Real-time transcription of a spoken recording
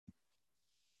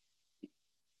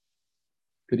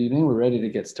Good evening. We're ready to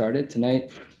get started. Tonight,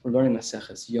 we're learning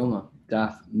Maseches Yoma,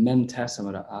 Daf Mem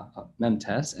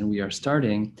Tes, and we are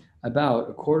starting about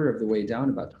a quarter of the way down,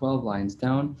 about 12 lines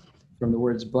down, from the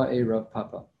words Ba'e Rav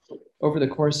Papa. Over the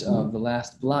course of the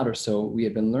last blot or so, we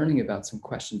have been learning about some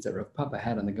questions that Rav Papa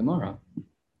had on the Gemara,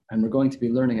 and we're going to be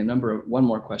learning one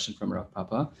more question from Rav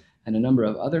Papa, and a number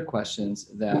of other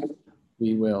questions that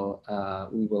we will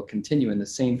continue in the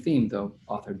same theme, though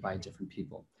authored by different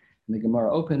people. And the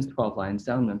Gemara opens 12 lines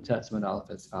down, Mem Testament Aleph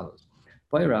as follows.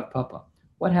 Boy Rav Papa,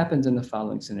 what happens in the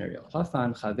following scenario? Let's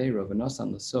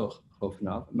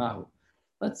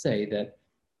say that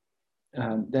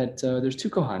there's two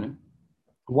Kohanim.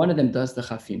 One of them does the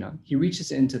chafina. He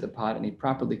reaches into the pot and he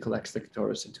properly collects the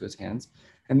ketores into his hands,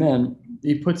 and then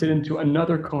he puts it into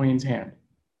another Kohen's hand.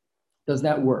 Does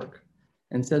that work?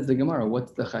 And says the Gemara,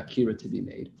 what's the chakira to be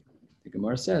made? The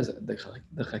Gemara says the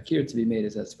chakir to be made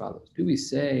is as follows. Do we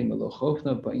say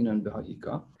melochofna ba'inan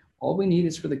beha'ika? All we need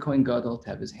is for the Kohen Gadol to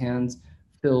have his hands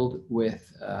filled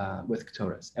with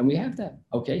ketores, and we have that.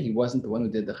 Okay, he wasn't the one who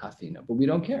did the chafina, but we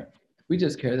don't care. We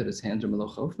just care that his hands are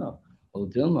melochofna or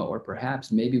dilma, or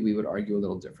perhaps maybe we would argue a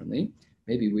little differently.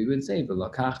 Maybe we would say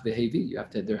v'lakach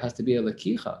v'hevi. There has to be a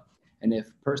lakicha. And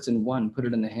if person one put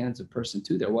it in the hands of person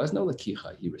two, there was no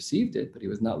lakicha. He received it, but he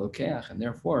was not lokeach, and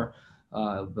therefore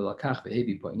v'lakach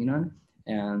v'hevi ba'inan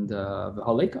and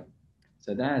v'haleka.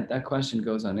 So that question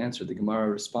goes unanswered. The Gemara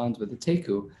responds with a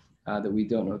teku that we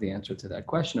don't know the answer to that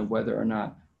question of whether or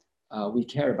not we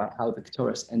care about how the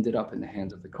ketores ended up in the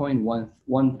hands of the Kohen.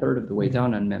 One third of the way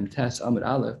down on Mem Tes Amud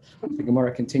Aleph, the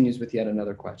Gemara continues with yet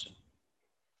another question.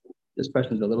 This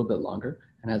question is a little bit longer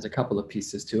and has a couple of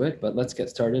pieces to it, but let's get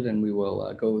started and we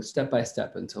will go step by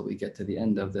step until we get to the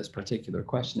end of this particular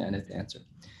question and its answer.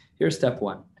 Here's step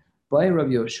one. By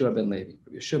Rabbi Yehoshua ben Levi.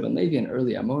 Rabbi Yehoshua ben Levi, an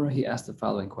early Amora, he asked the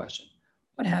following question.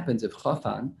 What happens if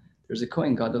chafan, there's a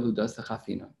Kohen Gadol who does the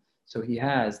chafina? So he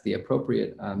has the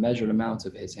appropriate measured amounts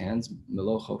of his hands,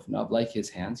 melochofnav, like his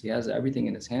hands. He has everything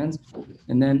in his hands,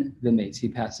 and then the mace, he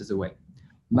passes away.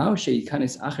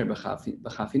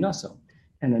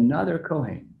 And another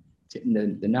Kohen,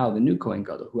 now the new Kohen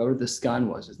Gadol, whoever the skan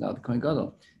was, is now the Kohen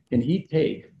Gadol. Can he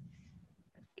take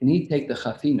the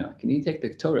chafina? Can he take the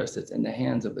ketores that's in the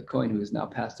hands of the Kohen who has now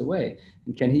passed away,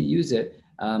 and can he use it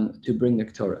to bring the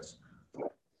ketores?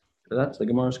 So that's the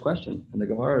Gemara's question, and the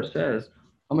Gemara says,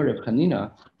 Amar Reb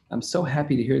Chanina, I'm so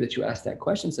happy to hear that you asked that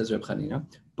question, says Reb Chanina.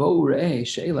 Bo re'eh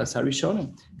she'elas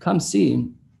harishonim. Come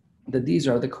see that these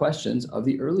are the questions of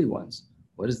the early ones.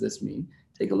 What does this mean?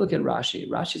 Take a look at Rashi.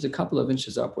 Rashi's a couple of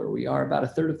inches up where we are, about a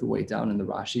third of the way down in the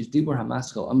Rashi's. Dibur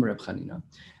Hamaschel Amar Reb Chanina.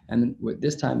 And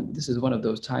this time, this is one of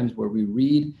those times where we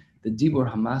read the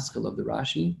Dibur Hamaschel of the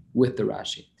Rashi with the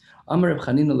Rashi. Amar Reb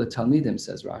Chanina leTalmidim,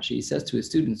 says Rashi. He says to his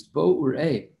students, Bo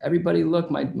re'eh, everybody look,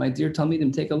 my dear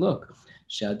Talmidim, take a look.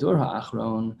 She'ador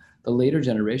ha'achron, the later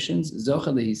generations,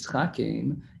 zocha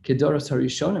lehischakim kedoros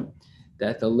harishonim,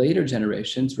 that the later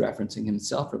generations, referencing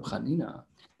himself, Reb Chanina,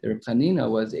 that Reb Chanina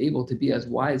was able to be as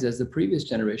wise as the previous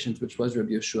generations, which was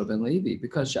Rabbi Yehoshua ben Levi,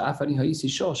 because she'afani ha'isi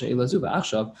shol she'elazu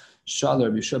v'achshav shal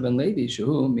Rabbi Yehoshua ben Levi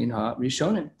shehu min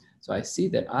ha'rishonim. So I see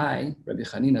that I, Rabbi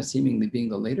Chanina, seemingly being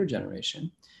the later generation,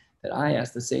 that I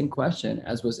asked the same question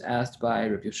as was asked by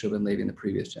Rabbi Yehoshua ben Levi in the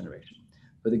previous generation.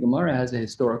 But the Gemara has a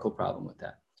historical problem with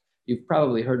that. You've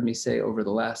probably heard me say over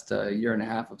the last year and a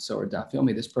half or so, or Daf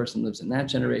Yomi, this person lives in that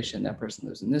generation, that person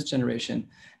lives in this generation,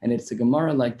 and it's a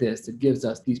Gemara like this that gives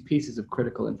us these pieces of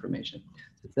critical information.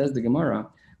 It says the Gemara,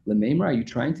 L'meimra, are you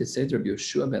trying to say to Rabbi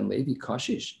Yehoshua ben Levi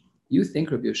kashish? You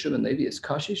think Rabbi Yehoshua ben Levi is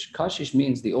kashish? Kashish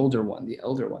means the older one,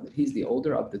 that he's the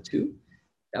older of the two.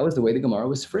 That was the way the Gemara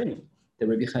was framed. The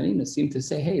Rabbi Chanina seemed to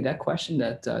say, hey, that question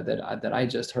that I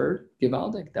just heard,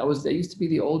 Givaldik, that used to be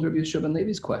the old Rabbi Yehoshua ben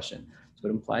Levi's question. So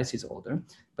it implies he's older.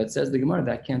 But says the Gemara,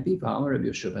 that can't be Pa'amar Rabbi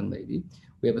Yehoshua ben Levi.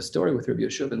 We have a story with Rabbi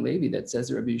Yehoshua ben Levi that says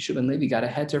that Rabbi Yehoshua ben Levi got a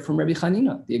heter from Rabbi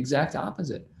Chanina, the exact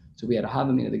opposite. So we had a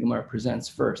Havamina, the Gemara presents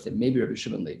first that maybe Rabbi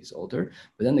Yehoshua ben Levi is older,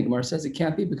 but then the Gemara says it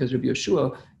can't be because Rabbi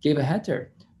Yehoshua gave a heter.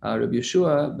 Rabbi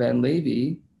Yehoshua ben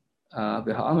Levi,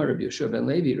 Rabbi Yehoshua ben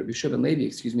Levi,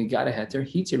 got a heter.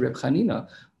 Hiti Reb Chanina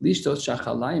lishtos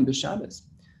shachalayim b'Shabbos.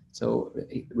 So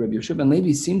Rabbi Yehoshua ben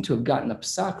Levi seemed to have gotten a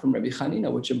psak from Rabbi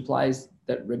Chanina, which implies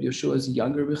that Rabbi Yehoshua is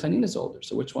younger, Rabbi Chanina is older.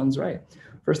 So which one's right?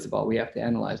 First of all, we have to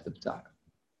analyze the psak.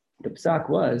 The psak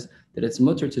was that it's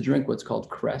mutter to drink what's called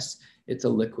kress. It's a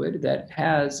liquid that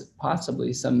has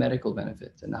possibly some medical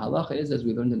benefits. And the halacha is, as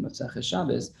we learned in Maseches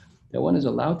Shabbos, that one is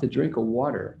allowed to drink a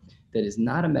water that is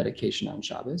not a medication on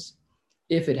Shabbos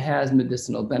if it has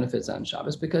medicinal benefits on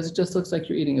Shabbos, because it just looks like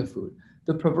you're eating a food.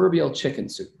 the proverbial chicken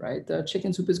soup, right? The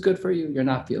chicken soup is good for you. You're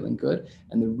not feeling good.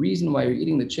 And the reason why you're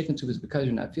eating the chicken soup is because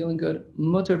you're not feeling good.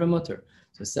 Mutter v'mutter.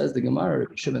 So says the Gemara,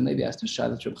 Shimon Levi asked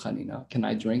Shabbos Reb Chanina, can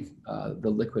I drink the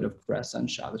liquid of cress on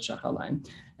Shabbos Shachalayim?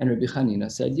 And Rabbi Chanina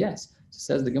said yes. So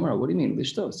says the Gemara, what do you mean,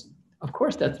 lishtos? Of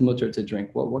course that's mutter to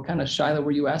drink. Well, what kind of shaila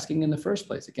were you asking in the first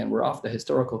place? Again, we're off the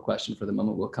historical question for the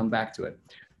moment. We'll come back to it.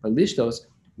 But lishtos,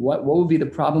 what would be the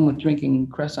problem with drinking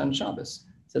cress on Shabbos?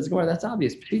 Says Gemara, that's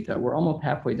obvious. Pshita, we're almost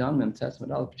halfway down Mem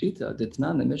Testament. Al Pshita,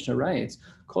 Ditnan, the Mishnah writes,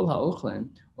 Kol ha'ochlen,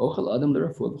 ochel adam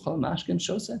l'rafu, v'chol mashkin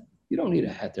shoseh. You don't need a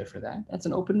heter for that. That's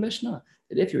an open Mishnah.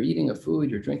 That if you're eating a food,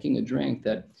 you're drinking a drink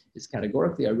that is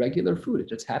categorically a regular food, it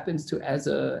just happens to, as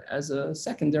a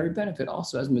secondary benefit,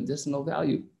 also has medicinal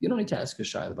value. You don't need to ask a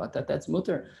shaila about that. That's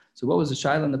mutter. So what was the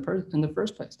shaila in the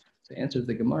first place? So answers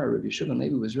the Gemara, Rabbi Shimon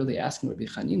Levi was really asking Rabbi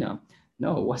Chanina.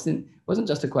 No, it wasn't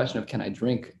just a question of can I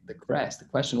drink the cress. The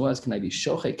question was, can I be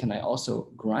shochet? Can I also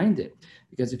grind it?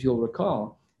 Because if you'll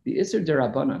recall, the Isser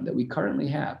Derabanan that we currently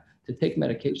have to take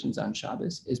medications on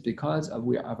Shabbos is because of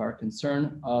our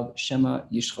concern of Shema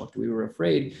Yishchok. We were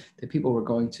afraid that people were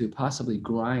going to possibly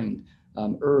grind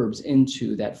herbs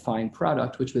into that fine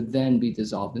product, which would then be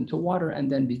dissolved into water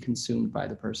and then be consumed by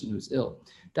the person who's ill.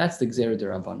 That's the Gzera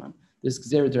Derabanan. This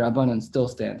Gzera Derabanan still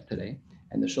stands today.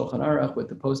 And the Shulchan Aruch with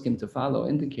the poskim to follow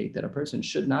indicate that a person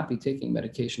should not be taking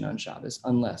medication on Shabbos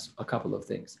unless a couple of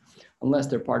things. Unless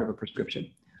they're part of a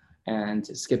prescription, and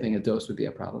skipping a dose would be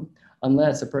a problem.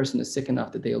 Unless a person is sick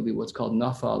enough that they'll be what's called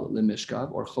nafal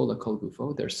limishkav or chola kol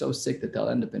gufo. They're so sick that they'll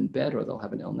end up in bed or they'll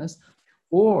have an illness.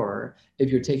 Or if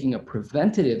you're taking a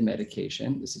preventative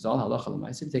medication, this is all halacha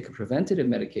l'maaseh, take a preventative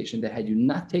medication that had you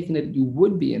not taken it, you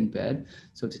would be in bed.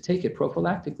 So to take it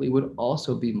prophylactically would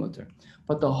also be mutter.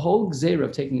 But the whole gzeira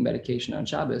of taking medication on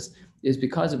Shabbos is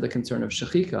because of the concern of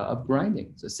shechika, of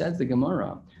grinding. So says the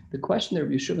Gemara, the question that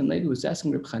Rabbi Shimon Levi was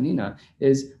asking Reb Chanina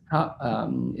is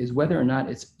whether or not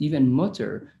it's even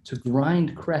mutter to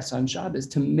grind cress on Shabbos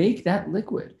to make that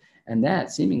liquid. And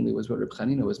that seemingly was what Reb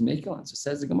Chanina was making on. So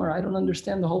says the Gemara, I don't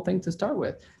understand the whole thing to start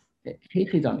with.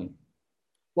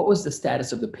 What was the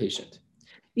status of the patient?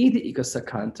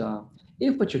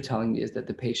 If what you're telling me is that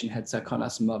the patient had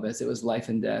sakanas maves, it was life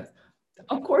and death,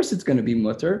 of course it's going to be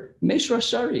mutter. Meshra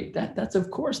shari, that's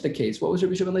of course the case. What was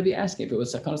Rabbi Shimon Levi asking? If it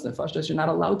was sakanas nefashos, you're not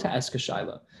allowed to ask a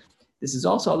shaila. This is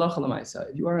also halacha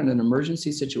l'maaseh. If you are in an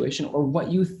emergency situation or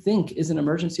what you think is an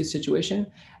emergency situation,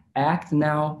 act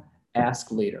now,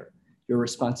 ask later. Your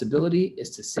responsibility is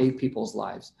to save people's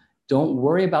lives. Don't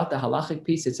worry about the halachic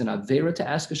piece. It's an avera to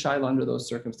ask a shaila under those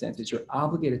circumstances. You're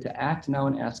obligated to act now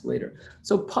and ask later.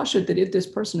 So pashut that if this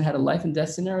person had a life and death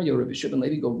scenario, Rabbi Shimon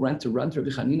Levi run to Rabbi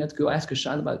Chanina to go ask a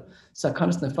shaila about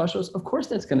sakanas nefashos, of course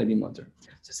that's going to be mutter.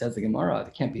 So says the Gemara,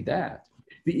 it can't be that.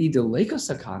 But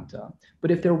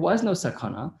if there was no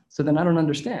sakana, so then I don't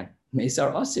understand.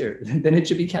 Meisar asir, then it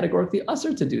should be categorically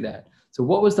asir to do that. So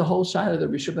what was the whole shaila that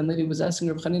Rabbi Shimon Levi was asking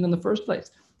Rabbi Chanina in the first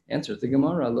place? Answers the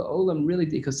Gemara, La'olam really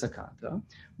dika sakanta.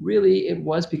 Really, it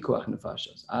was pikuach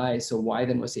nefashos. So why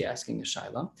then was he asking a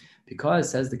shaila? Because,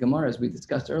 says the Gemara, as we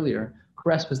discussed earlier,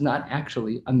 cress was not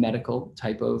actually a medical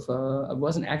type of, it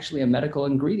wasn't actually a medical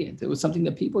ingredient. It was something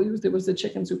that people used. It was the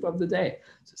chicken soup of the day.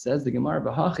 So says the Gemara,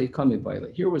 B'hachi kami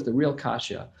baile. Here was the real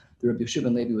kasha that Rabbi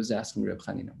Shimon Levi was asking Rabbi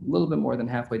Chanina. A little bit more than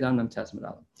halfway down Mem Testament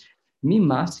Aleph. Mi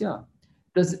masya.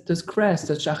 Does cress,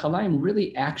 does shachalayim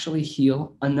really actually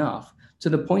heal enough to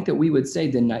the point that we would say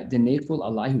the neful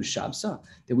alayhu shabsa,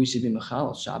 that we should be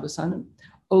mechal Shabbos on him?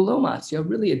 Olo masya,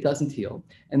 really it doesn't heal,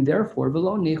 and therefore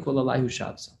below neful alayhu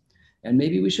shabsa. And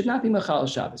maybe we should not be mechal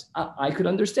Shabbos. I could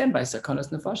understand by sakanas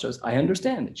nefashos. I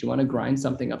understand that you want to grind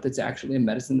something up that's actually a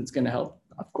medicine that's going to help.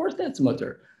 Of course that's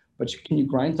mutter. But can you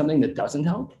grind something that doesn't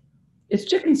help? It's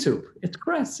chicken soup, it's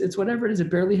cress, it's whatever it is, it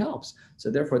barely helps.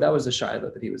 So therefore, that was the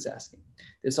shaila that he was asking.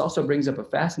 This also brings up a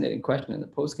fascinating question in the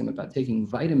poskim about taking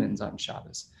vitamins on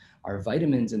Shabbos. Are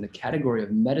vitamins in the category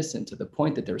of medicine to the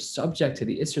point that they're subject to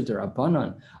the Isser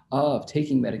Derabanan of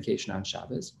taking medication on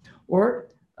Shabbos? Or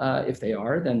if they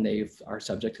are, then they are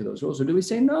subject to those rules. Or do we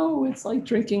say, no, it's like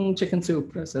drinking chicken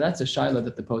soup? So that's a shaila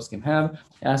that the poskim have.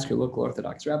 Ask your local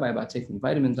Orthodox rabbi about taking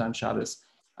vitamins on Shabbos.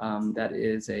 That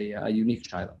is a unique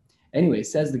shaila. Anyway,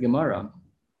 says the Gemara,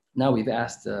 now we've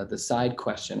asked the side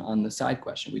question on the side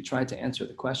question. We tried to answer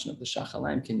the question of the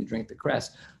shachalayim, can you drink the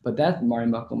cress? But that Mari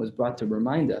Makom was brought to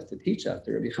remind us, to teach us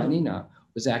that Rabbi Chanina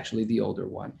was actually the older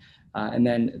one. And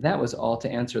then that was all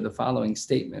to answer the following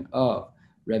statement of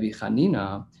Rabbi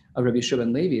Chanina, of Rabbi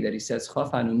Shimon Levi, that he says,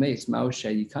 Chafanu meis,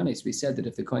 ma'oshe yikanes. We said that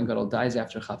if the Kohen Gadol dies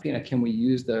after Chafina, can we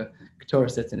use the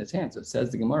Torah that's in his hand? So it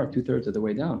says the Gemara 2/3 of the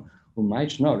way down. Rabbi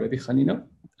Chanina,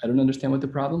 I don't understand what the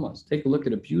problem was. Take a look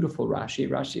at a beautiful Rashi.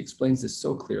 Rashi explains this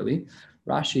so clearly.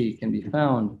 Rashi can be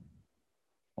found.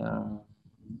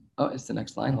 It's the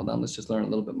next line. Hold on, let's just learn a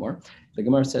little bit more. The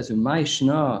Gemara says, Umay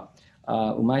Shna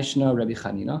Rabbi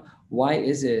Chanina. Why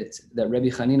is it that Rabbi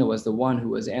Chanina was the one who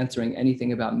was answering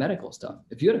anything about medical stuff?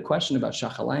 If you had a question about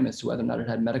Shachalimus, whether or not it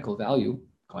had medical value,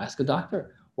 go ask a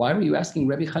doctor. Why were you asking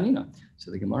Rabbi Chanina? So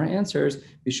the Gemara answers,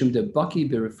 Mishum de Baki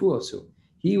Birifuosu.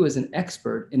 He was an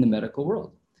expert in the medical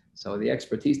world. So the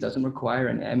expertise doesn't require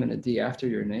an M and a D after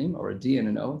your name or a D and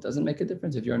an O. It doesn't make a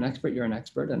difference. If you're an expert, you're an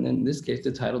expert. And in this case,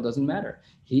 the title doesn't matter.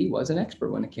 He was an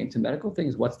expert when it came to medical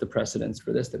things. What's the precedence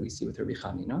for this that we see with Rabbi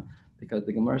Chanina? Because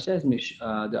the Gemara says,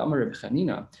 the Amar Rabbi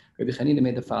Chanina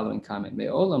made the following comment.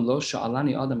 Me'olam lo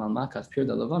sha'alani adam al makas pir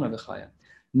da lavana v'chaya.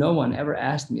 No one ever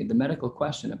asked me the medical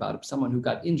question about someone who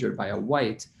got injured by a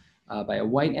white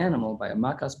animal, by a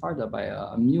makas parda, by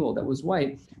a mule that was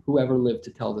white, who ever lived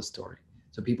to tell the story.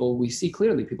 So we see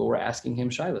clearly people were asking him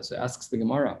Shaila. So asks the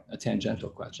Gemara a tangential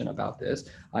question about this.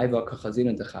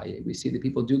 We see that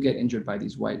people do get injured by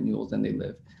these white mules and they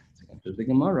live. So the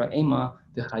Gemara, Ema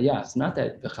v'chayas, not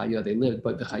that v'chaya they lived,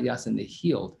 but v'chayas and they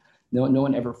healed. No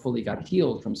one ever fully got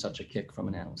healed from such a kick from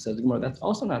an animal. Says the Gemara, that's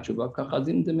also not true.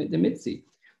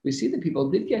 We see that people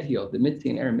did get healed. The mitzi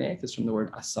in Aramaic is from the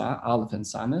word asa, aleph, and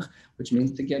samech, which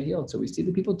means to get healed. So we see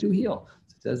that people do heal.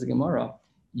 So says the Gemara,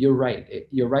 you're right.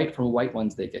 You're right. From white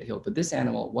ones, they get healed. But this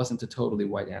animal wasn't a totally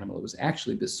white animal. It was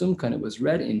actually besumkan. It was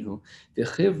red inhu.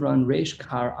 V'chivran reish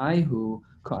kar aihu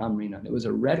ka'amrinan. It was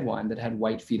a red one that had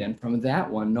white feet. And from that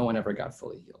one, no one ever got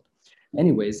fully healed.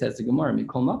 Anyways, says the Gemara,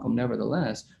 mikol makom,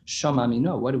 nevertheless,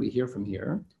 shamamino. What do we hear from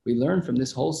here? We learn from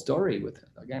this whole story with,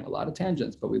 again, a lot of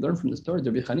tangents, but we learn from the story,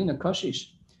 Rabbi Chanina Kashish.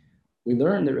 We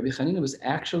learned that Rabbi Chanina was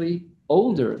actually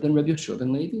older than Rabbi Yehoshua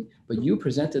ben Levi, but you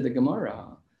presented the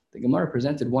Gemara. The Gemara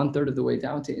presented 1/3 of the way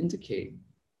down to indicate.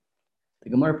 The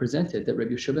Gemara presented that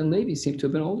Rabbi Yehoshua ben Levi seemed to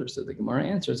have been older. So the Gemara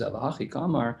answers, Alahachi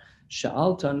Kamar,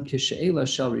 Sha'altan Kishe'ela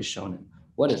Shel Rishonim.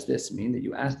 What does this mean? That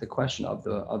you asked the question of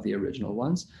the original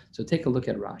ones. So take a look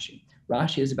at Rashi.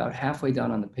 Rashi is about halfway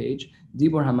down on the page.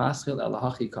 Dibur Hamaschil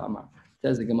Alahachi Kamar.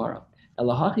 Says the Gemara.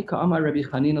 Alahachi Kamar Rabbi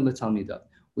Chanina L'Talmidav.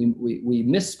 We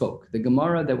misspoke. The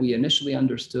Gemara that we initially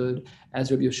understood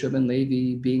as Rabbi Yehoshua ben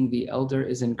Levi being the elder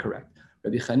is incorrect.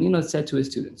 Rabbi Chanina said to his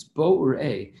students, Bo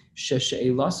ur'eh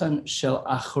she'elasan shel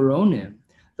achronim,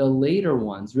 the later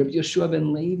ones, Rabbi Yehoshua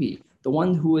ben Levi, the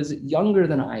one who is younger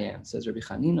than I am, says Rabbi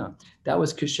Chanina. That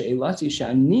was kishe'elati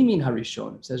she'ani min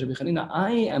harishonim, says Rabbi Chanina,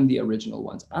 I am the original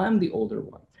ones. I'm the older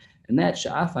one. And that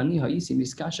Sha'afani Ha'isi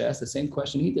Miskasha asked the same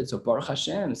question he did. So Baruch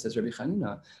Hashem, says Rabbi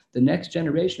Chanina, the next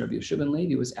generation of Yehoshua ben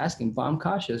Levi was asking Vam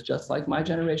Kashas just like my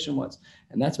generation was.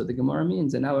 And that's what the Gemara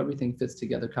means. And now everything fits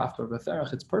together. Kaftor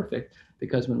V'ferach, it's perfect.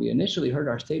 Because when we initially heard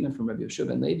our statement from Rabbi Yehoshua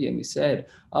ben Levi and we said,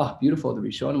 oh, beautiful, the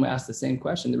Rishonim asked the same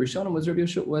question. The Rishonim was Rabbi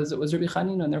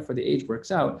Chanina, and therefore the age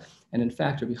works out. And in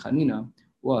fact, Rabbi Chanina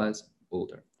was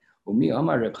older. Umi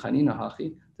Amar Rabbi Chanina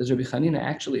Hachi. Does Rabbi Chanina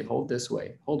actually hold this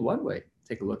way? Hold what way?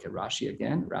 Take a look at Rashi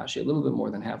again. Rashi a little bit more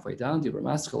than halfway down. Does Rabbi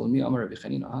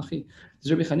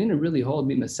Chanina really hold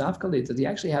me mesafkale? Does he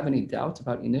actually have any doubt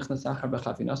about inichnas achar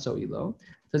b'chafina so ilo?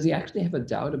 Does he actually have a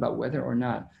doubt about whether or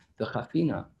not the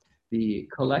chafina, the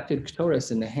collected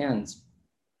ktoris in the hands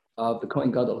of the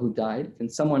Kohen Gadol who died, can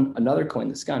another Kohen,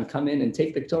 the Skan, come in and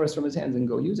take the ktoris from his hands and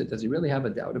go use it? Does he really have a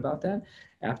doubt about that?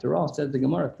 After all, says the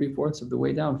Gemara, 3/4 of the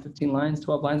way down, 15 lines,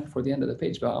 12 lines before the end of the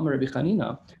page, Amar Rabbi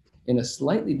Chanina, in a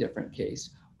slightly different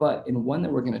case, but in one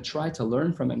that we're going to try to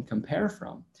learn from and compare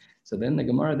from. So then the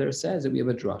Gemara there says that we have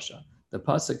a drasha. The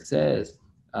pasuk says,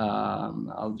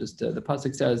 the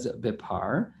pasuk says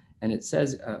bepar, and it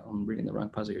says, I'm reading the wrong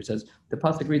pasuk here. It says the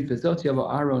pasuk reads V'zot yavo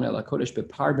Aaron el hakodesh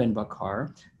bepar ben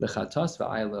bakar lechatas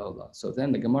v'ayil le'olah. So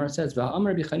then the Gemara says V'amar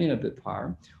Rabbi Chanina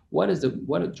bepar. What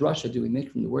drasha do we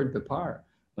make from the word bepar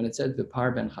when it says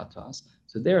bepar ben chatas?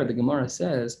 So there the Gemara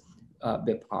says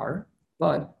bepar,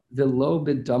 but v'lo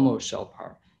b'damo shel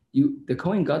par. The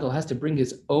Kohen Gadol has to bring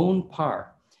his own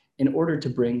par in order to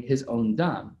bring his own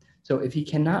dam. So if he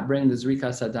cannot bring the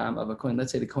zrikas hadam of a Kohen,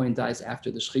 let's say the Kohen dies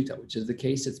after the shechita, which is the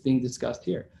case that's being discussed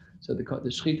here. So the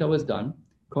shechita was done,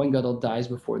 Kohen Gadol dies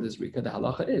before the zrika. The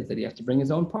halacha is that he has to bring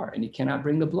his own par, and he cannot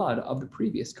bring the blood of the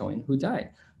previous Kohen who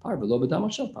died. Par v'lo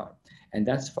b'damo shel par. And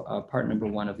that's part number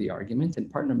one of the argument. And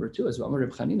part number two is Amar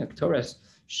Reb Chanina Ktores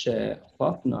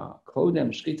shechafna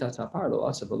kodem shchitas hapar lo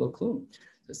asa v'lo klum.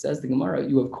 So says the Gemara,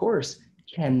 you of course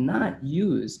cannot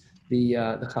use the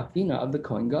chafina of the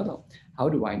Kohen Gadol. How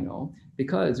do I know?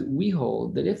 Because we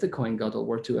hold that if the Kohen Gadol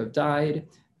were to have died,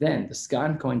 then the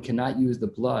Skan Kohen cannot use the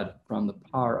blood from the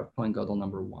par of Kohen Gadol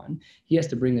number one. He has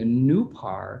to bring a new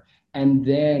par and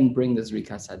then bring the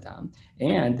Zrikas Hadam.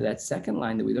 And that second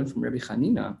line that we learned from Rabbi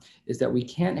Chanina is that we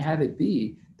can't have it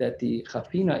be that the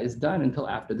Chafina is done until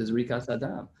after the Zrikas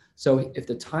Hadam. So if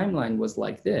the timeline was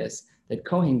like this, that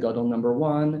Kohen Gadol number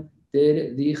one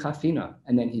did the Chafina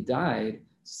and then he died,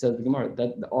 says the Gemara,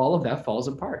 that all of that falls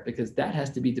apart because that has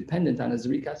to be dependent on a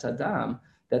Zrikas Hadam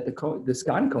that the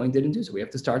Sgan Kohen didn't do. So we have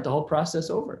to start the whole process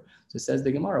over. So says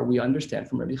the Gemara, we understand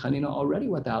from Rabbi Chanina already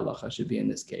what the halacha should be in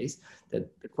this case, that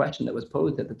the question that was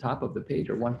posed at the top of the page,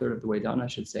 or 1/3 of the way down, I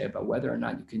should say, about whether or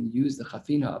not you can use the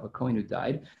chafina of a Kohen who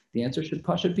died, the answer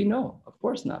should be no. Of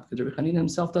course not, because Rabbi Chanina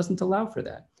himself doesn't allow for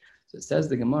that. So it says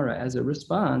the Gemara as a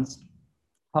response,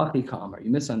 Hachi Kamar, you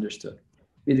misunderstood.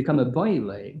 We become a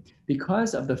boile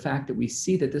because of the fact that we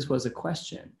see that this was a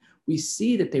question. We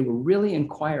see that they were really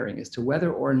inquiring as to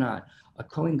whether or not a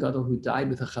Kohen Gadol who died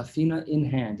with a chafina in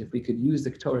hand, if we could use the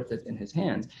Torah that's in his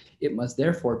hands, it must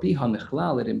therefore be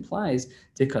hamichlal. It implies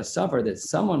tikasavar that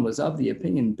someone was of the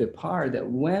opinion bipar that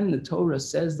when the Torah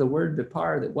says the word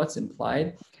bipar, that what's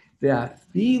implied,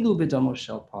 ve'afilu b'damo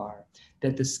shel par,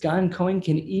 that the Sgan Kohen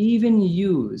can even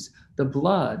use the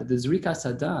blood, the Zrikas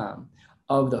Hadam,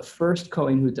 of the first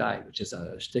Kohen who died, which is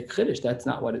a shtik chiddush. That's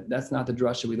not the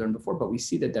drasha we learned before, but we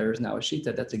see that there is now a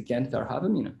shita that's against our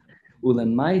havamina.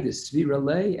 Ulemai svira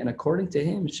lei, and according to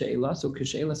him, she'elasu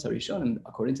k'she'elas harishonim,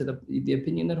 according to the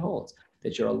opinion that holds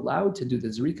that you're allowed to do the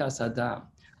Zrikas Hadam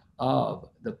of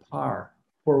the par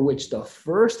for which the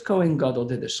first Kohen Gadol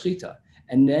did the shchita,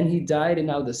 and then he died, and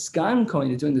now the Sgan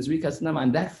Kohen is doing the Zrikas Hadam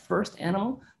on that first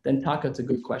animal, then taka, it's a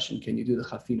good question. Can you do the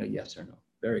chafina, yes or no?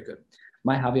 Very good.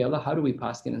 My Haviyallah, how do we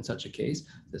paskin in such a case?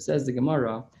 It says the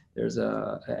Gemara, there's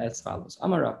as follows.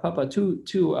 Amara, Papa,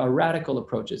 two radical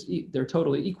approaches. They're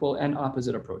totally equal and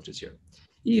opposite approaches here.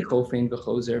 If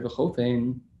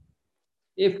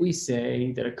we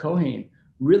say that a Kohen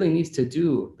really needs to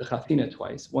do the chafina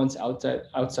twice, once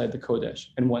outside the Kodesh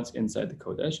and once inside the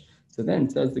Kodesh, so then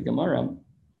says the Gemara,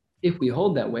 if we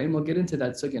hold that way, and we'll get into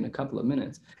that sugya in a couple of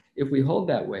minutes, if we hold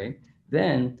that way,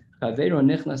 then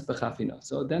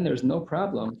so then there's no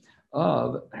problem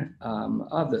of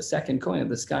the second Kohen, of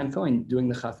the Sgan Kohen, doing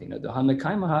the chafina, the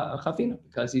hamekayim chafina,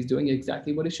 because he's doing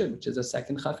exactly what he should, which is a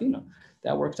second chafina.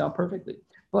 That works out perfectly.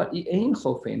 But if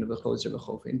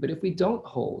we don't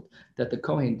hold that the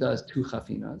Kohen does two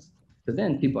chafinas, so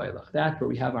then that's where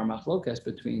we have our machlokas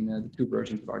between the two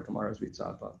versions of our Gemara as we saw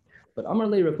above. But Amar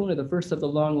Le Rapuna, the first of the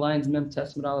long lines, Mem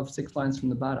Testament of 6 lines from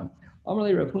the bottom. I would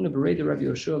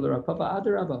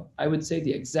say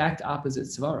the exact opposite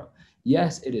svara.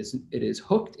 Yes, it is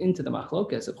hooked into the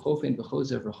machlokas of chofin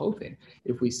v'chozer v'chofin.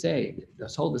 If we say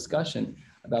this whole discussion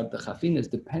about the chafina is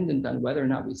dependent on whether or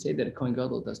not we say that a Kohen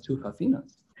Gadol does two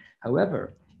chafinas.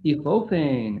 However,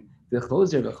 chofin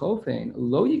v'chozer v'chofin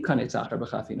lo yikanetz achar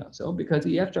b'chafina. So because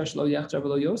yeftar shlo yachtar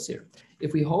v'lo yosir.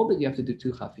 If we hold that you have to do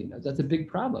two chafinas, that's a big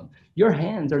problem. Your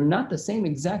hands are not the same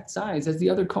exact size as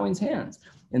the other Kohen's hands.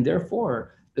 And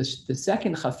therefore, the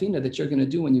second chafina that you're going to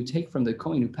do when you take from the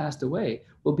Kohen who passed away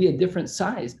will be a different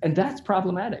size. And that's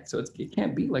problematic. So it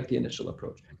can't be like the initial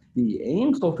approach. And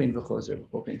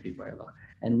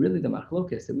really the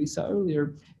machlokas that we saw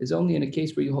earlier is only in a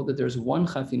case where you hold that there's one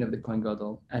chafina of the Kohen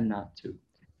Gadol and not two.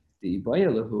 The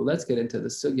Bayalahu, let's get into the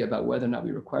sugya about whether or not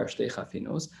we require shtei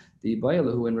chafinos. The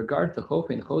Bayalahu, in regard to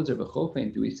chofin, chozer,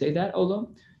 v'chofin, do we say that,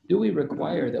 Olam? Do we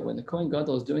require that when the Kohen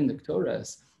Gadol is doing the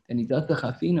Ktoras, and he does the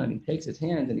chafina and he takes his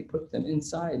hands and he puts them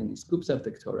inside and he scoops up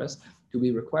the Ktoras, do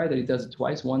we require that he does it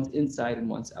twice, once inside and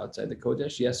once outside the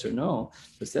Kodesh? Yes or no?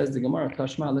 So says the Gemara,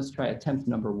 Tashma, let's try attempt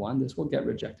number 1. This will get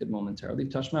rejected momentarily.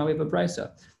 Tashma, we have a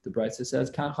brisa. The brisa says,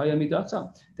 Kan chaya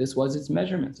midasa. This was its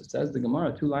measurements. It says the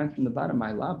Gemara, 2 lines from the bottom,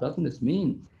 my love, doesn't this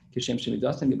mean Kishem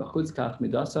shemidasa mibachutz kach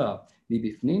midasa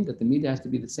mibifnim, that the midah has to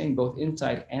be the same both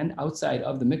inside and outside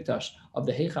of the mikdash, of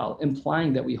the heichal,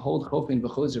 implying that we hold chofin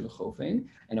v'chozer v'chofin,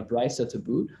 and a brisa to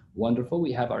boot? Wonderful,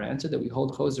 we have our answer that we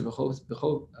hold chozer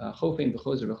v'chofin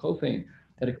v'chozer v'chofin,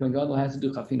 that a Kohen Gadol has to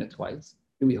do chafina twice.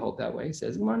 Do we hold that way? It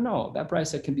says, no, that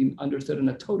brisa can be understood in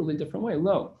a totally different way.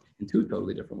 Lo, in 2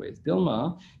 totally different ways.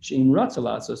 Dilma, she'im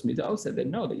ratzalat sos midah said that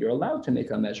no, that you're allowed to make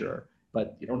a measure,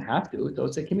 but you don't have to.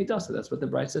 Don't say kimidasa. That's what the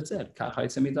brisa said. Kachai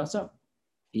semidasa.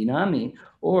 Inami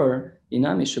or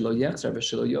inami shelo yechzar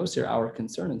v'shelo yoser. Our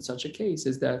concern in such a case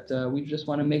is that we just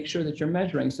want to make sure that you're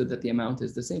measuring so that the amount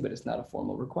is the same, but it's not a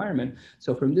formal requirement.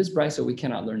 So from this brisa, we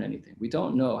cannot learn anything. We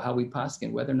don't know how we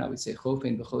paskin, whether or not we say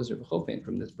chofin v'chozer v'chofin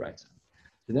from this brisa.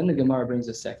 So then the Gemara brings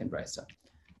a second brisa.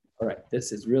 All right,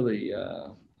 this is really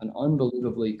an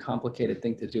unbelievably complicated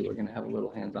thing to do. We're going to have a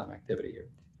little hands-on activity here.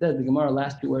 The Gemara,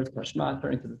 last 2 words, Tashma,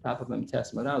 turning to the top of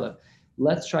Memtes Marala.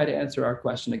 Let's try to answer our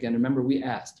question again. Remember, we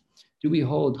asked, Do we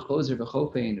hold choser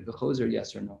v'chofein v'choser,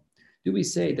 yes or no? Do we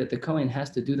say that the Kohen has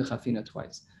to do the chafina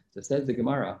twice? So it says the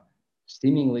Gemara,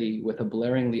 seemingly with a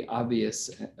blaringly obvious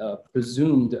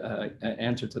presumed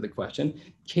answer to the question,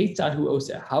 Ketzad hu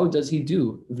oseh, how does he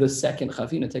do the second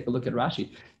chafina? Take a look at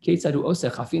Rashi. Ketzad hu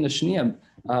oseh chafina shniyam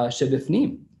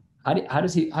shebifnim. How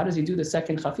does he do the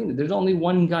second chafina? There's only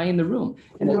one guy in the room,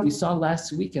 and as we saw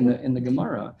last week in the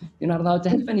Gemara, you're not allowed to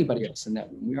have anybody else in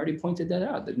that room. We already pointed that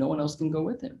out, that no one else can go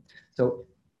with him. So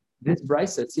this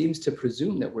brisa seems to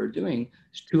presume that we're doing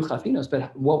two chafinos,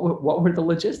 but what were the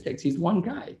logistics? He's one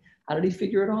guy. How did he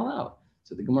figure it all out?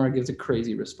 So the Gemara gives a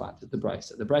crazy response at the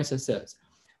brisa. The brisa says,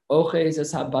 "Ochez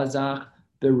es habazach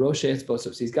beroshes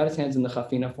bosov." So he's got his hands in the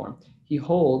chafina form. He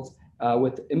holds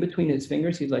with in between his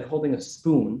fingers. He's like holding a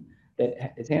spoon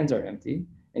that his hands are empty,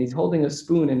 and he's holding a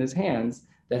spoon in his hands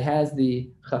that has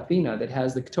the chafina, that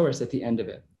has the ktoris at the end of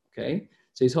it. Okay.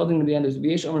 So he's holding the end of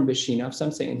V'yesh Omer B'shinav,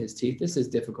 some say in his teeth. This is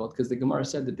difficult because the Gemara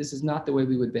said that this is not the way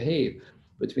we would behave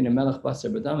between a Melech Basar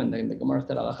B'dam, and the Gemara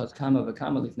said Alachas Kama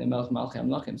V'Kama Lifnei Melech Malchei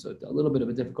Amlachim. So a little bit of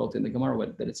a difficulty in the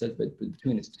Gemara that it says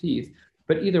between his teeth.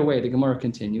 But either way, the Gemara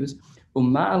continues.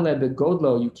 Uma'ale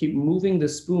begodlo, you keep moving the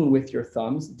spoon with your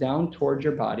thumbs down towards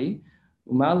your body.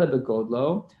 Uma'ale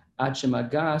begodlo, ad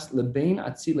shemagas lebein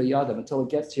atzila yadav, until it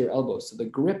gets to your elbows. So the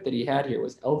grip that he had here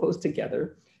was elbows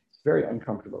together. Very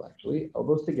uncomfortable, actually.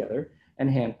 Elbows together and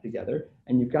hands together.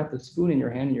 And you've got the spoon in your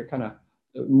hand and you're kind of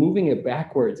moving it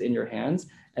backwards in your hands.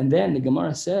 And then the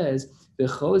Gemara says,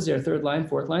 V'chozer, third line,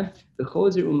 fourth line,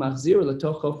 V'chozer umachzir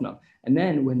l'toch chofna. And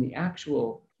then when the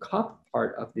actual cup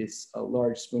part of this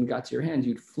large spoon got to your hand,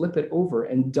 you'd flip it over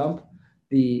and dump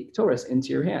the Torah into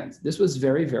your hands. This was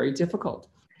very, very difficult.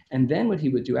 And then what he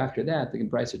would do after that, the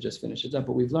Brisa just finishes up,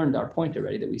 but we've learned our point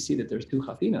already that we see that there's two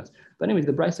chafinas. But anyways,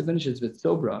 the Brisa finishes with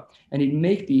sobra, and he'd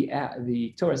make the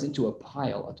Torah into a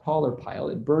pile, a taller pile.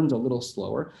 It burns a little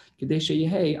slower. The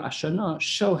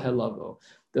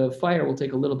fire will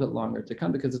take a little bit longer to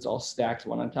come because it's all stacked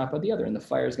one on top of the other, and the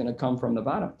fire is going to come from the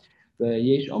bottom. The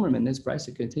Yesh Omerman, this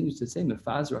Brisa continues to say,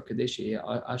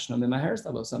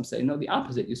 some say, no, the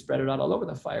opposite. You spread it out all over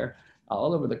the fire,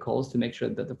 all over the coals to make sure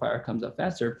that the fire comes up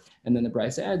faster. And then the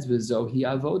Brisa adds, "V'zohi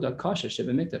avoda kasha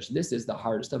shebemikdash." This is the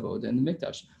hardest avoda in the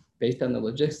mikdash. Based on the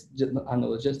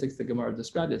logistics the Gemara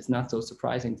described, it's not so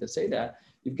surprising to say that.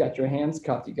 You've got your hands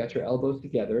cupped, you've got your elbows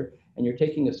together, and you're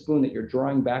taking a spoon that you're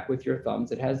drawing back with your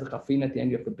thumbs. It has the chafin at the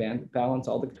end. You have to balance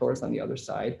all the Torahs on the other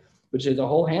side, which is a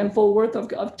whole handful worth of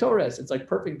Torahs. It's like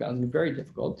perfect balance, very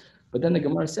difficult. But then the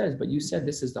Gemara says, but you said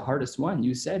this is the hardest one.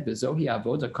 You said, "V'zohi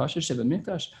avoda kasha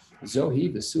shebemikdash."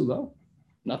 Zohi v'sulo.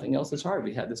 Nothing else is hard.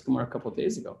 We had this Gemara a couple of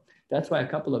days ago. That's why a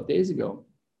couple of days ago,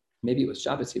 maybe it was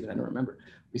Shabbos even, I don't remember.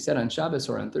 We said on Shabbos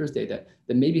or on Thursday that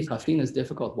maybe chafina is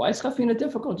difficult. Why is chafina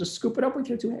difficult? Just scoop it up with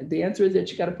your two hands. The answer is that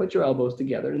you got to put your elbows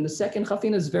together. And the second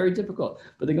chafina is very difficult.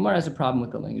 But the Gemara has a problem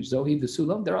with the language. Zohi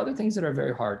v'sulo. There are other things that are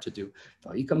very hard to do.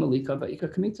 Va'ika malika, va'ika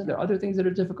kamita. There are other things that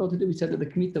are difficult to do. We said that the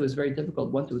kamita was very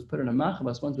difficult. Once it was put in a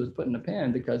machabas, once it was put in a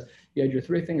pan, because you had your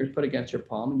three fingers put against your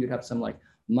palm, and you'd have some like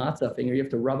matzah finger. You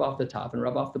have to rub off the top and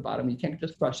rub off the bottom. You can't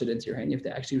just brush it into your hand. You have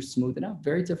to actually smooth it out.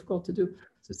 Very difficult to do.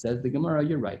 So it says the Gemara,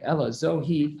 you're right. Ella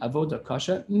zohi avoda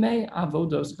kasha me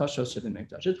avodos kasha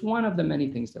shebemikdash. It's one of the many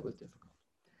things that was difficult.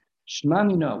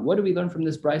 Shmamina. What do we learn from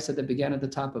this brisa that began at the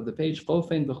top of the page?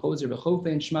 Chofein v'chozer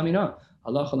v'chofein shmamina.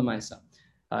 Halacha l'maisa.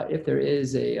 If there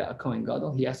is a Kohen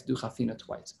Gadol, he has to do chafina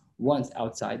twice. Once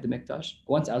outside the mikdash,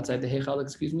 once outside the heichal,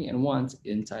 and once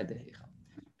inside the heichal.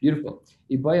 Beautiful.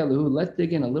 Let's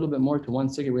dig in a little bit more to one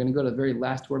second. We're going to go to the very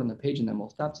last word on the page and then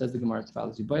we'll stop. Says the Gemara as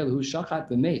follows.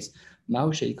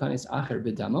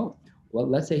 Well,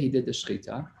 let's say he did the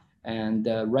shchita and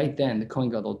right then the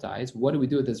Kohen Gadol dies. What do we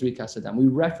do with the Zrikas Adam? We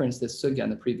referenced this sugya on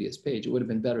the previous page. It would have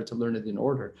been better to learn it in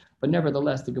order. But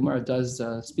nevertheless, the Gemara does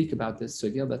speak about this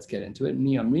sugya. Let's get into it.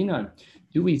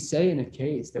 Do we say in a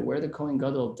case that where the Kohen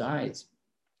Gadol dies,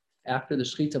 after the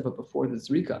shechita but before the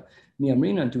zrika,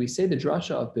 do we say the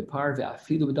drasha of bipar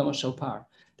ve'afilu b'dama shel par,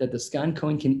 that the skan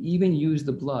Kohen can even use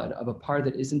the blood of a par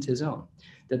that isn't his own?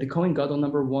 That the Kohen Gadol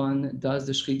number one does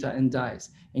the shechita and dies,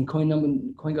 and Kohen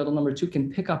Gadol number two can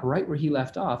pick up right where he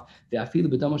left off, ve'afilu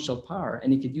b'dama shel par,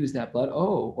 and he could use that blood.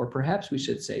 Oh, or perhaps we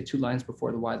should say 2 lines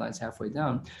before the wide lines halfway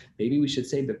down. Maybe we should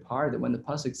say bipar, that when the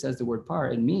pasuk says the word par,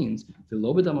 it means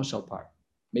v'lo b'dama shel par.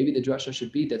 Maybe the drasha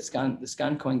should be that the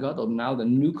skan Kohen Gadol, now the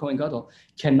new Kohen Gadol,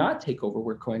 cannot take over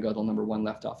where Kohen Gadol number one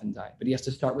left off and died, but he has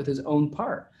to start with his own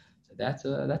part. So that's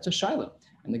a shiloh.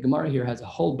 And the Gemara here has a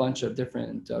whole bunch of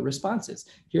different responses.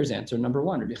 Here's answer number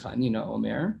one. Rabbi Chanina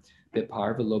Omer,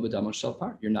 Bipar v'lo b'damo shel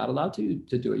par. You're not allowed to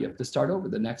do it. You have to start over.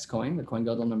 The next Kohen, the Kohen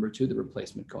Gadol number two, the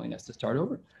replacement Kohen, has to start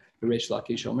over. Reish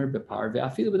Lakish Omer Bepar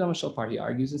ve'afilu b'dam shel par. He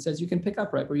argues and says you can pick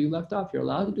up right where you left off. You're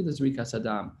allowed to do the Zrikas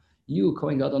Hadam. You,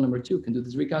 Kohen Gadol number 2, can do the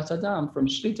Zrikas Hadam from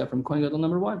Shlita, from Kohen Gadol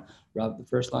number 1. Rav, the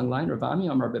first long line, Rav Ami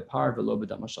Amar Bepar ve'lo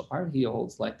b'dam shel par. He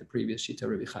holds like the previous Shita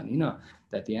Rabbi Chanina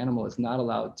that the animal is not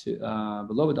allowed to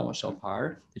below b'dam shel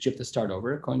par, that you have to start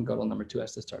over. Kohen Gadol number 2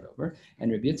 has to start over.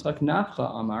 And Rabbi Yitzchak Nafcha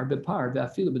Amar Bepar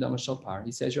ve'afilu b'dam shel par.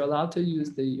 He says you're allowed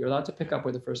to pick up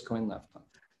where the first Kohen left.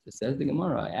 It says the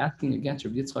Gemara, asking against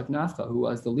Rabbi Yitzchak Nafcha, who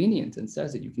was the lenient and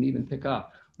says that you can even pick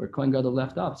up where Kohen Gadol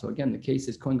left off. So again, the case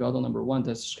is Kohen Gadol number 1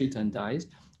 does Shechita and dies.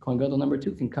 Kohen Gadol number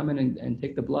 2 can come in and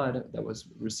take the blood that was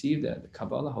received at the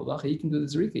Kabbalah, Holacha. He can do the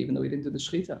Zrika, even though he didn't do the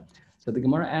Shechita. So the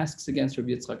Gemara asks against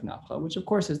Rabbi Yitzchak Nafcha, which of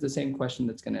course is the same question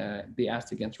that's going to be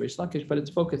asked against Reish Lakish, but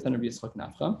it's focused on Rabbi Yitzchak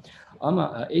Nafcha.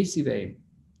 Esive,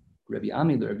 Rabbi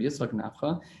Ami, the Rabbi Yitzchak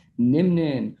Nafcha,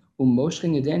 Nimnin, we have a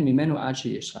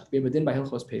din by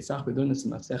Hilchos Pesach. We learn this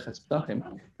in Maseches Pesachim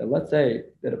that let's say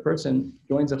that a person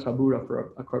joins a chabura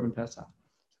for a korban Pesach.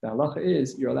 The halacha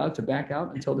is you're allowed to back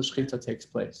out until the shechita takes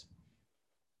place.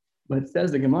 But it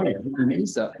says the Gemara,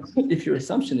 if your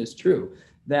assumption is true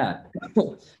that,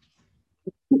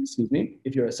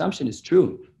 if your assumption is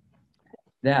true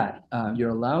that you're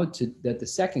allowed to, that the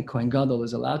second Kohen Gadol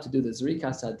is allowed to do the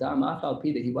Zrikas Hadam Afal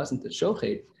Pi, that he wasn't the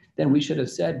Shochet, then we should have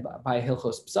said by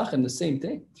Hilchos Pesachim the same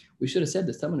thing. We should have said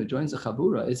that someone who joins a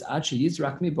Chabura is Achi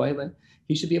Yizrak Mi Boilen.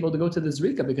 He should be able to go to the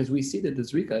Zrika because we see that the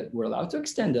Zrika, we're allowed to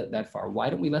extend it that far. Why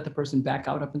don't we let the person back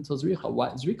out up until Zrika?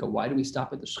 Why do we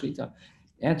stop at the Shechita?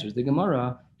 Answers the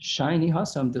Gemara, Shaini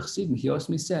Hasam Dechsiv Mihios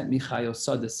Miseh Michayos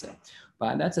Sadeseh.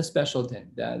 But that's a special din.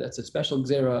 That's a special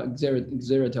Gzera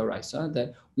Doraisa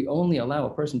that we only allow a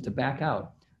person to back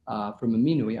out from a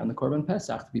minui on the Korban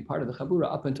Pesach to be part of the Chabura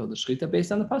up until the Shechita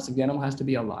based on the pasuk. The animal has to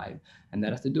be alive, and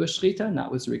that has to do with Shechita, not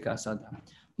with Zrikas Hadam.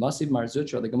 Masiv Mar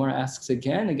Zutra, the Gemara asks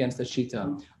again against the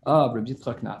Shita of Rabbi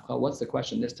Yitzchak Nafcha. What's the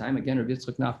question this time? Again, Rabbi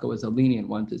Yitzchak Nafcha was a lenient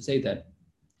one to say that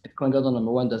if Kohen Gadol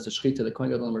number 1 does the Shechita, the Kohen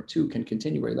Gadol number 2 can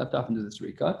continue where he left off and do the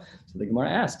Zrika. So the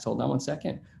Gemara asks, hold on one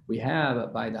second. We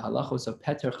have by the halachos of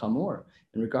Peter Chamor,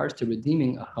 in regards to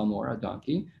redeeming a chamor, a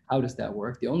donkey, how does that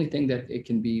work? The only thing that it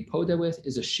can be poda with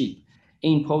is a sheep.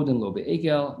 Ein poden lo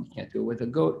be'egel, you can't do it with a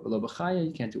goat, lo b'chaya,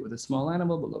 you can't do it with a small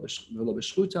animal, lo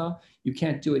b'shchuta, you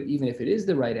can't do it even if it is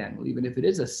the right animal, even if it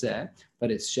is a seh, but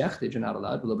it's shechted, you're not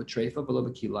allowed, lo b'treifa, lo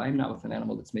b'kilayim, not with an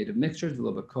animal that's made of mixtures,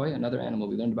 lo b'koy, another animal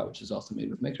we learned about which is also made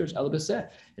with mixtures, el b'seh,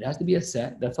 it has to be a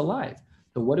seh that's alive.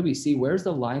 So what do we see? Where's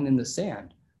the line in the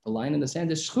sand? The line in the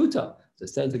sand is shchuta. So it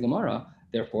says the Gemara,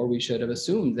 therefore, we should have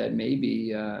assumed that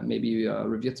maybe Rav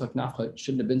Yitzchak Nafcha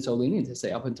shouldn't have been so lenient to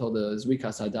say up until the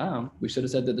Zrikas Hadam. We should have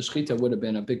said that the Shechita would have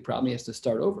been a big problem. He has to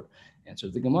start over.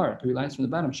 Answers the Gemara, 3 lines from the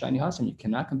bottom. Shani Hassan, you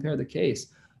cannot compare the case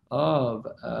of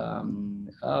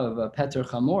Peter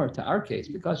Chamor to our case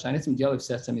because Shani Hassan Dialev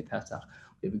says Semi Pesach.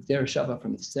 We have Gzera Shava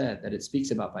from Seh that it speaks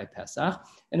about by Pesach,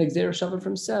 and Gzera Shava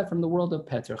from Seh from the world of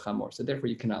Peter Chamor. So therefore,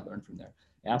 you cannot learn from there.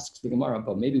 Asks the Gemara,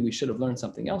 but maybe we should have learned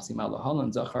something else. Maybe we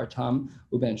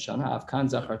should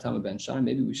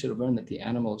have learned that the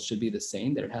animals should be the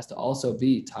same, that it has to also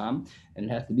be tam, and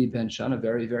it has to be ben shana, a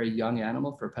very, very young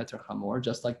animal for Peter Chamor,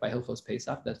 just like by Hilchos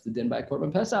Pesach. That's the din by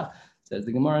Korban Pesach. Says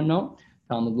the Gemara, no.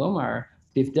 Talmud Lomar,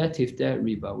 tifte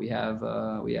riba. We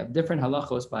have different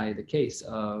halachos by the case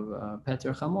of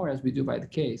Peter Chamor as we do by the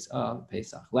case of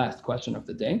Pesach. Last question of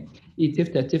the day.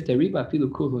 Tifte riba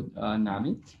filu kulhu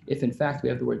nami. If in fact we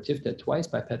have the word tifte twice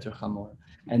by Peter Chamor,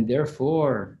 and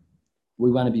therefore we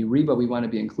want to be riba, we want to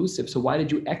be inclusive. So why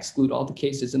did you exclude all the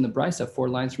cases in the Brisa, 4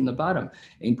 lines from the bottom?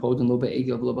 Why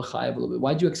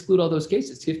did you exclude all those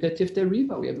cases? Tifte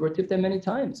riba. We have the word tifte many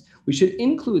times. We should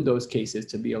include those cases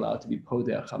to be allowed to be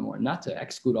podeh chamor, not to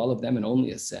exclude all of them and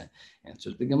only a seh.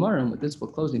 Answers the Gemara, and with this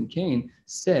we'll close in Cain.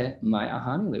 Seh my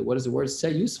ahanile. What is the word seh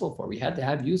useful for? We had to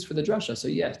have use for the drasha. So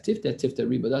yes, tifte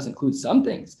riba does include some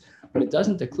things, but it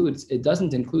doesn't include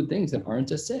things that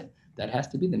aren't a seh. That has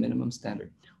to be the minimum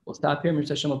standard. We'll stop here. Mr.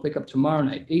 Hashem will pick up tomorrow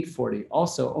night, 8:40,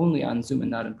 also only on Zoom and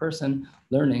not in person,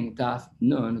 learning Daf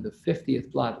Nun, the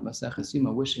 50th blot of Maseches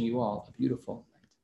Yoma. Wishing you all a beautiful